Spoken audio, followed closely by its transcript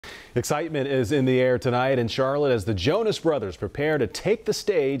Excitement is in the air tonight in Charlotte as the Jonas Brothers prepare to take the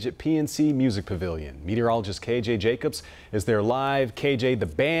stage at PNC Music Pavilion. Meteorologist KJ Jacobs is there live. KJ, the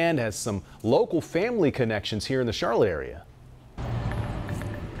band has some local family connections here in the Charlotte area.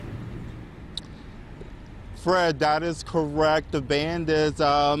 Fred, that is correct. The band is,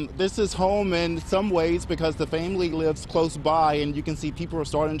 this is home in some ways because the family lives close by, and you can see people are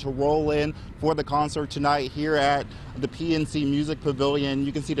starting to roll in for the concert tonight here at the PNC Music Pavilion.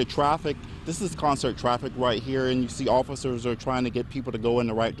 You can see the traffic. This is concert traffic right here, and you see officers are trying to get people to go in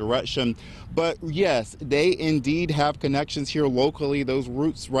the right direction. But yes, they indeed have connections here locally, those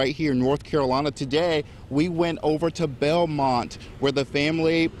roots right here in North Carolina. Today, we went over to Belmont, where the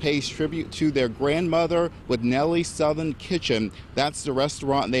family pays tribute to their grandmother with Nellie's Southern Kitchen. That's the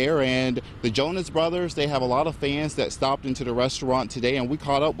restaurant there, and the Jonas Brothers, they have a lot of fans that stopped into the restaurant today, and we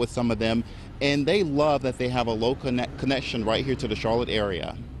caught up with some of them, and they love that they have a local connection right here to the Charlotte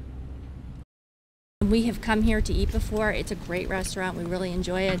area. We have come here to eat before. It's a great restaurant. We really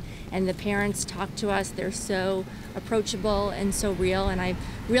enjoy it. And the parents talk to us. They're so approachable and so real. And I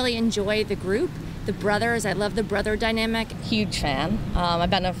really enjoy the group. The brothers, I love the brother dynamic. Huge fan.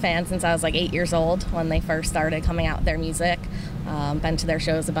 I've been a fan since I was like 8 years old when they first started coming out with their music. Been to their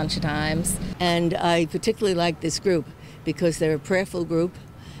shows a bunch of times. And I particularly like this group because they're a prayerful group.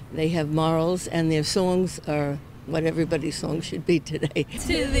 They have morals and their songs are what everybody's song should be today.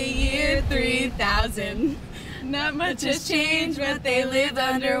 To the year 3000, not much has changed, but they live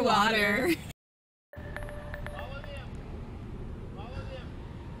underwater.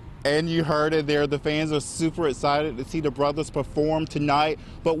 And you heard it there, the fans are super excited to see the brothers perform tonight.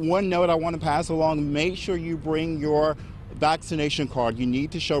 But one note I want to pass along, make sure you bring your vaccination card. You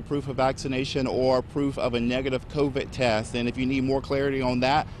need to show proof of vaccination or proof of a negative COVID test. And if you need more clarity on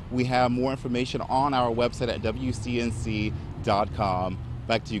that, we have more information on our website at WCNC.com.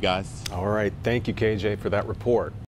 Back to you guys. All right. Thank you, KJ, for that report.